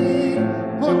need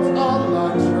put all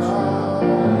our trust.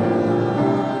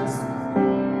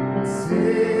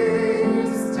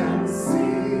 Taste and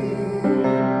see,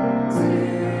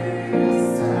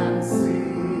 taste and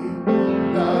see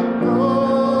the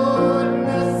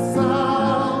goodness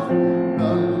of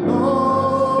the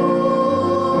Lord.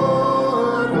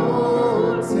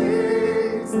 Oh,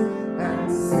 taste and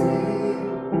see,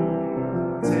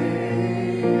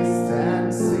 taste and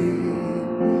see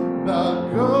the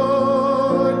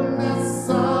goodness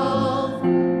of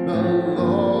the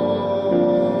Lord,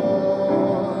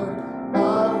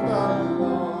 of the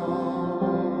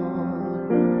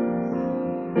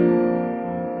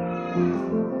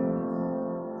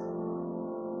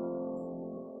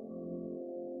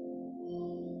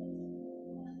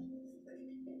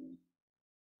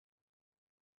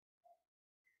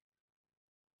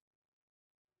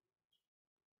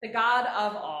The God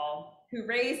of all, who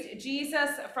raised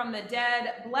Jesus from the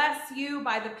dead, bless you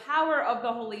by the power of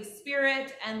the Holy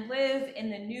Spirit and live in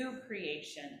the new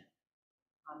creation.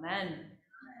 Amen.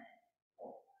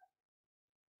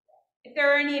 If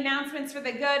there are any announcements for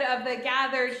the good of the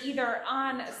gathered, either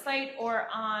on site or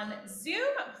on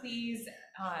Zoom, please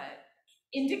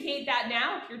indicate that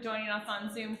now. If you're joining us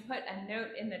on Zoom, put a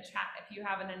note in the chat if you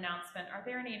have an announcement. Are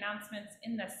there any announcements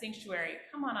in the sanctuary?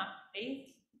 Come on up, Faith.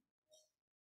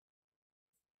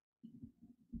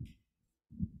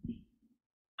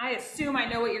 I assume I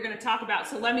know what you're going to talk about,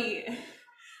 so let me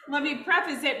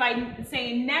preface it by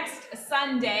saying next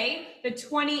Sunday, the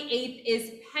 28th,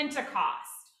 is Pentecost.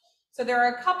 So there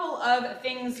are a couple of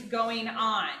things going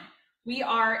on. We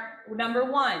are, number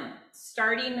one,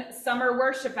 starting summer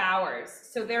worship hours.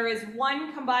 So there is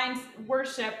one combined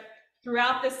worship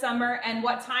throughout the summer. And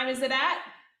what time is it at?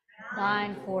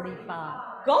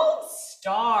 9:45. Gold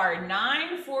star,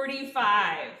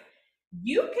 9:45.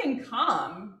 You can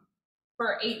come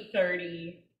for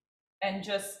 8:30 and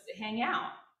just hang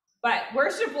out. But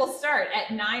worship will start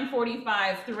at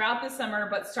 9:45 throughout the summer,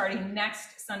 but starting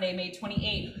next Sunday, May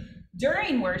 28th.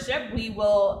 During worship, we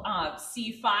will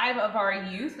see 5 of our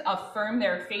youth affirm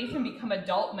their faith and become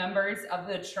adult members of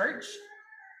the church.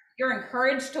 You're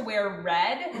encouraged to wear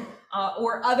red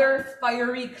or other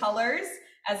fiery colors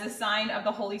as a sign of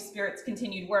the Holy Spirit's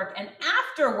continued work. And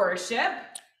after worship,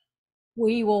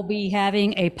 We will be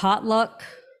having a potluck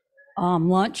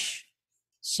lunch.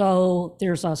 So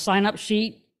there's a sign-up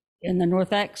sheet in the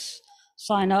NorthX.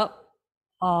 Sign up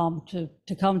to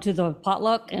come to the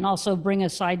potluck and also bring a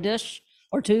side dish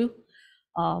or two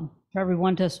for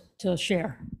everyone to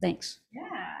share. Thanks. yeah.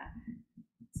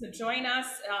 So join us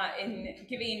in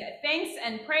giving thanks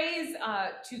and praise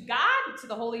to God, to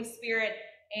the Holy Spirit,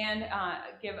 and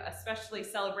especially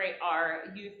celebrate our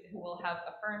youth who will have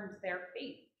affirmed their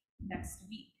faith next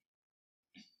week.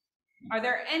 Are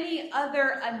there any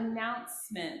other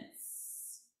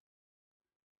announcements?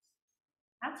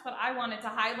 That's what I wanted to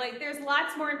highlight. There's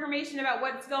lots more information about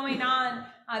what's going on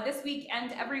this week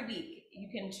and every week. You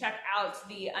can check out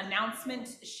the announcement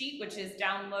sheet, which is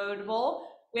downloadable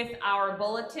with our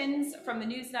bulletins from the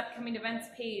news and upcoming events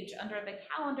page under the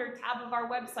calendar tab of our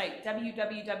website,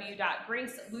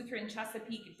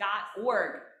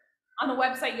 www.gracelutheranchesapeake.org. On the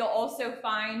website, you'll also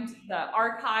find the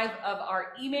archive of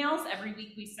our emails. Every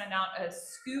week we send out a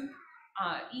scoop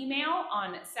email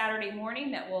on Saturday morning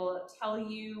that will tell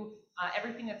you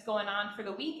everything that's going on for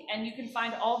the week. And you can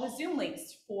find all the Zoom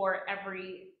links for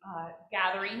every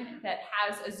gathering that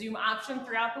has a Zoom option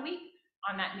throughout the week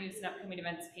on that news and upcoming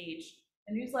events page.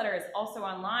 The newsletter is also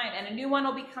online, and a new one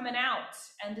will be coming out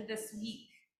end of this week.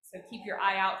 So keep your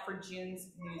eye out for June's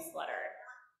newsletter.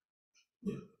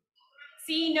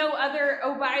 See no other,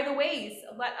 oh, by the ways,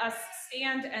 let us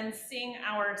stand and sing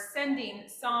our sending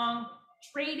song,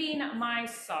 Trading My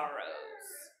Sorrows.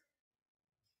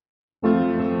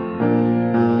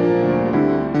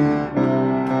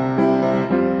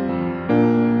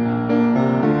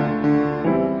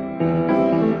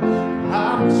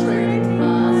 I'm trading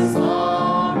my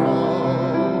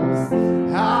sorrows.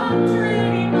 I'm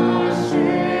trading my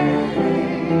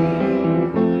shame.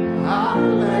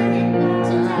 I'm laying them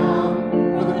down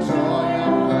for the joy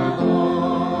of the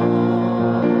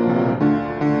Lord.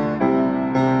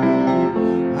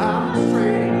 I'm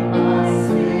trading my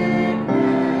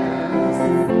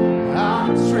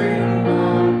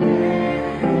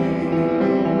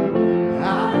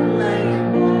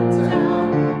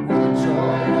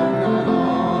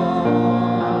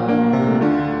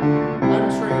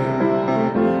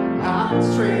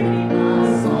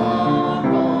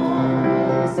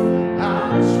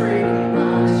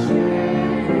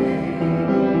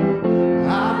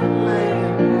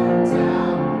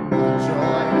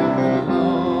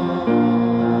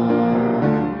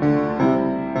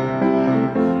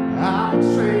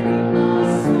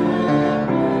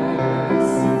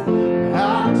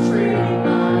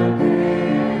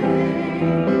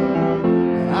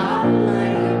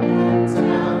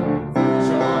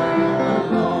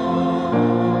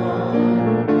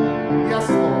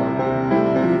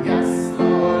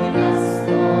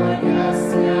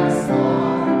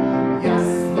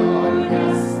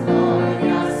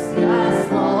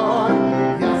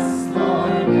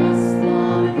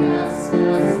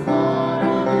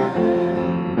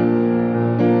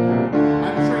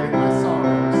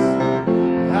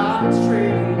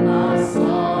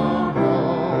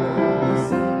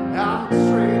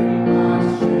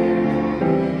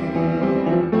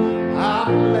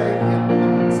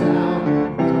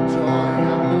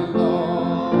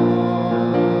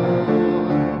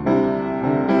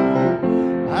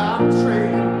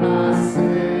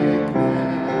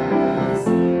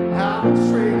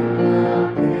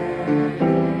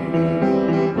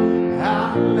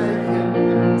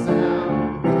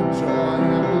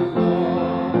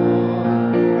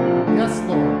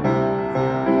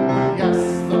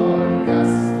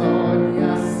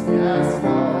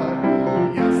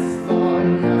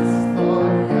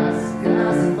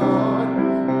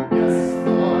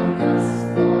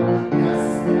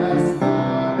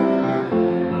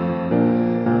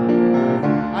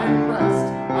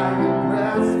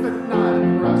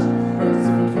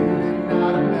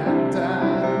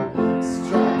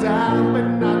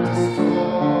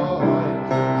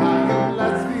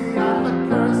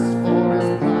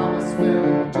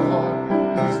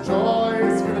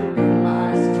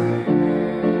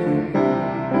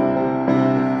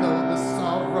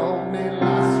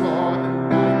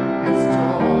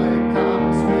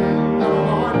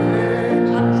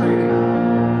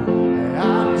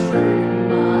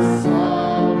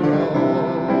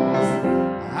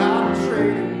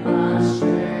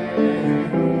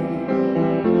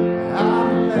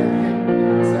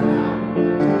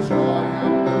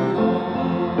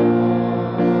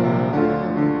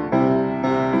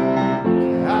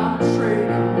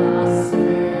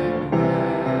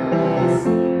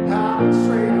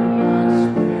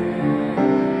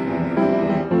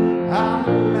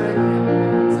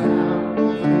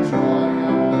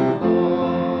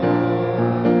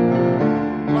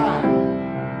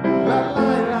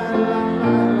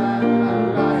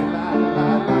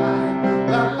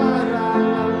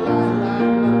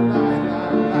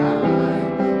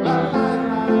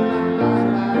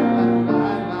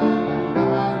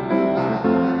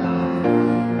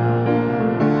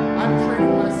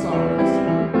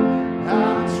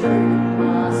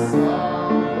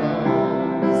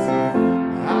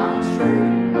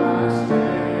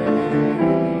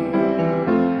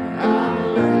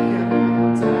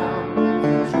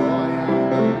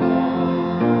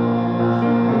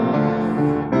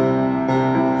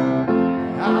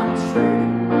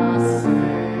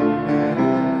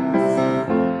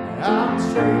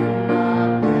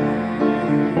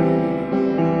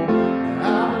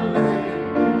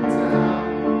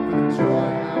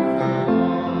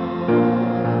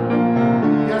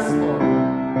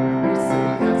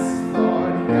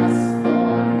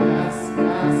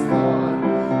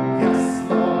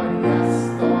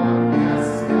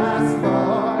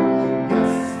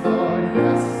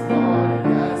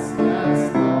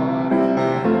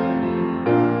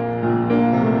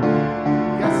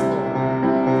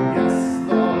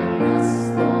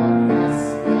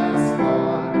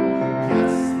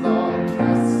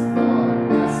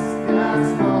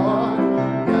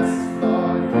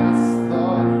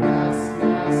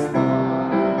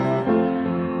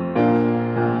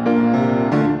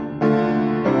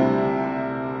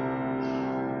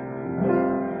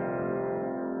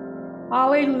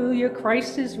Hallelujah,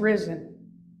 Christ is risen.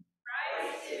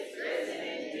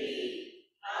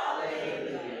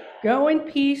 Go in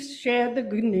peace, share the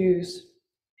good news.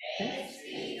 Thanks.